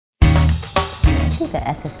say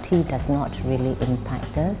that SST does not really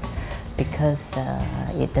impact us because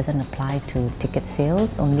it doesn't apply to ticket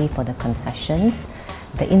sales, only for the concessions.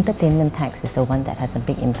 The entertainment tax is the one that has a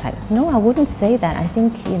big impact. No, I wouldn't say that. I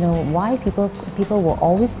think, you know, why people will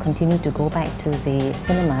always continue to go back to the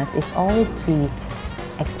cinemas is always the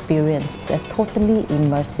experience. It's a totally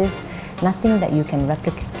immersive, nothing that you can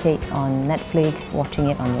replicate on Netflix, watching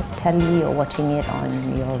it on your telly or watching it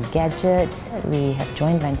on your gadgets. We have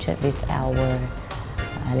joint ventured with our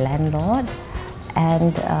landlord,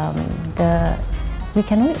 and we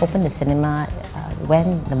can only open the cinema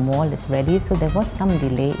when the mall is ready, so there was some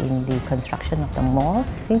delay in the construction of the mall.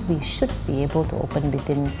 I think we should be able to open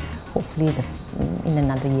within, hopefully, in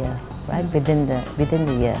another year, right? Within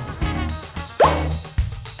the year.